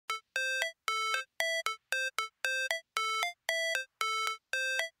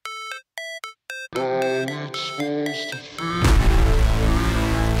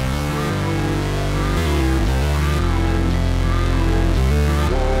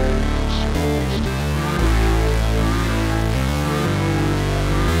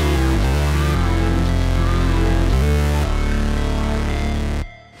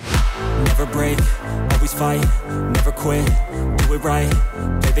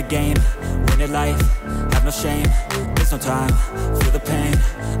the game, win it life, have no shame. There's no time, feel the pain,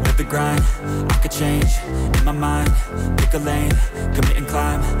 live the grind. I could change, in my mind, pick a lane, commit and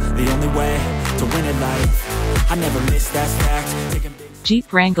climb. The only way to win it life, I never miss, that's fact.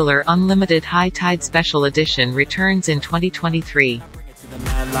 Jeep Wrangler Unlimited High Tide Special Edition returns in 2023.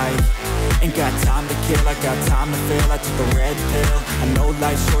 Ain't got time to kill, I got time to feel. I took the red pill, I know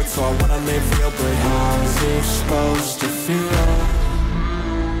life's short, so I wanna live real. But how's it supposed to feel?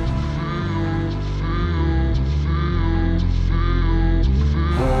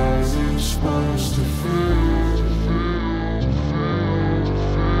 How's it supposed to feel?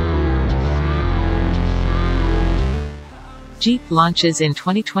 Jeep launches in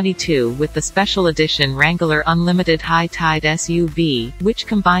 2022 with the special edition Wrangler Unlimited High Tide SUV, which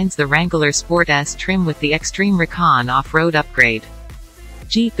combines the Wrangler Sport S trim with the Extreme Recon off-road upgrade.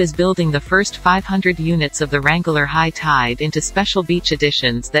 Jeep is building the first 500 units of the Wrangler High Tide into special beach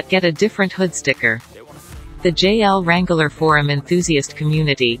editions that get a different hood sticker. The JL Wrangler Forum enthusiast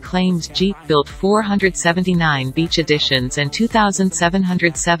community claims Jeep built 479 beach editions and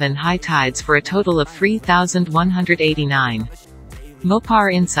 2,707 high tides for a total of 3,189.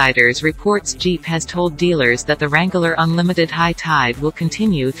 Mopar Insiders reports Jeep has told dealers that the Wrangler Unlimited High Tide will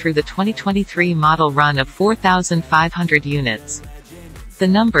continue through the 2023 model run of 4,500 units. The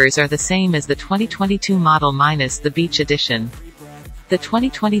numbers are the same as the 2022 model minus the beach edition. The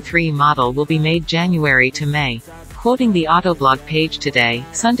 2023 model will be made January to May. Quoting the Autoblog page today,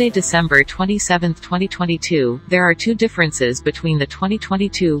 Sunday, December 27, 2022, there are two differences between the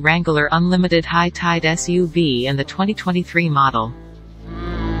 2022 Wrangler Unlimited High Tide SUV and the 2023 model.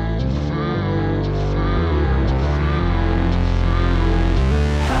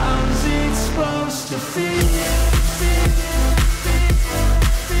 How's it supposed to feel?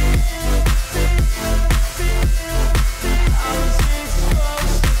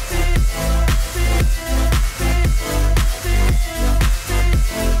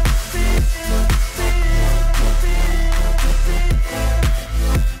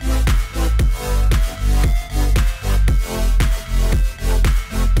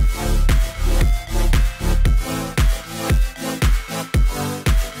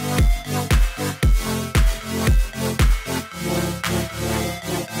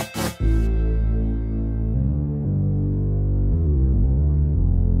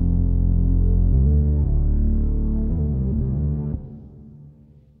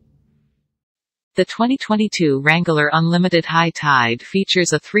 The 2022 Wrangler Unlimited High Tide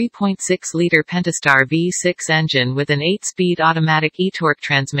features a 3.6-liter Pentastar V6 engine with an 8-speed automatic e-torque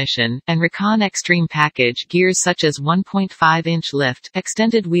transmission, and Recon Extreme package gears such as 1.5-inch lift,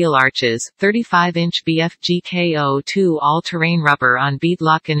 extended wheel arches, 35-inch BFGKO2 all-terrain rubber on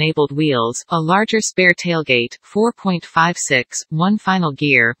beadlock-enabled wheels, a larger spare tailgate, 4.56, one final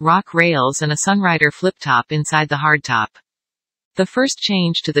gear, rock rails and a Sunrider flip-top inside the hardtop. The first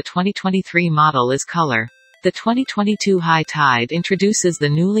change to the 2023 model is color. The 2022 High Tide introduces the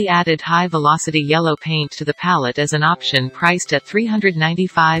newly added high-velocity yellow paint to the palette as an option priced at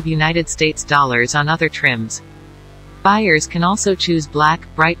 $395 US on other trims. Buyers can also choose black,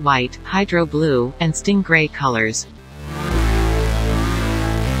 bright white, hydro blue, and sting gray colors.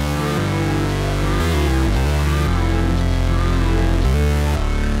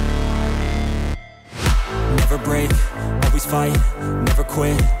 Never break, always fight, never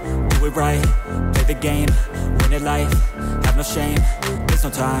quit, do it right, play the game, win it life, have no shame, there's no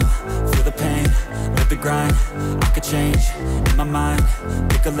time, feel the pain, live the grind. I could change, in my mind,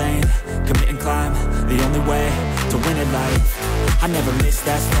 pick a lane, commit and climb. The only way to win it life, I never miss,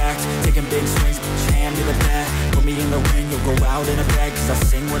 that's fact. Taking big swings, put your hand to the bat, put me in the ring, you'll go out in a bag. Cause I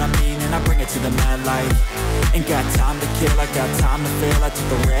sing what I mean and I bring it to the mad light. Ain't got time to kill, I got time to feel. I took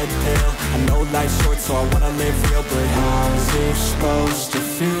the red pill, I know life's short, so I wanna live real. But how's it supposed to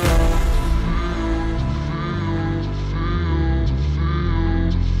feel?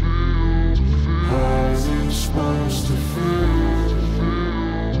 How's it supposed to feel?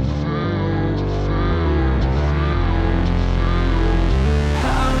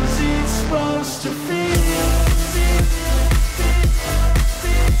 How's it supposed to feel?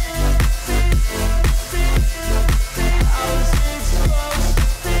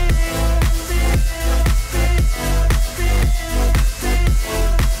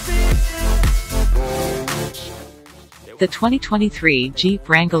 The 2023 Jeep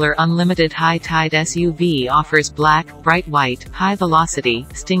Wrangler Unlimited High Tide SUV offers black, bright white, high velocity,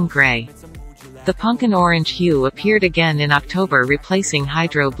 sting gray. The pumpkin orange hue appeared again in October, replacing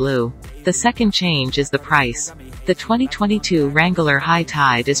hydro blue. The second change is the price. The 2022 Wrangler High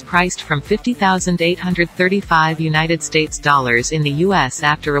Tide is priced from $50,835 United States dollars in the US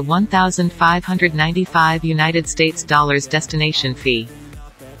after a $1,595 United States dollars destination fee.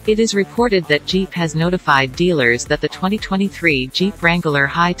 It is reported that Jeep has notified dealers that the 2023 Jeep Wrangler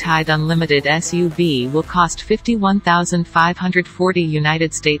High Tide Unlimited SUV will cost $51,540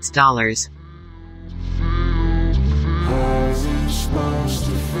 United States dollars.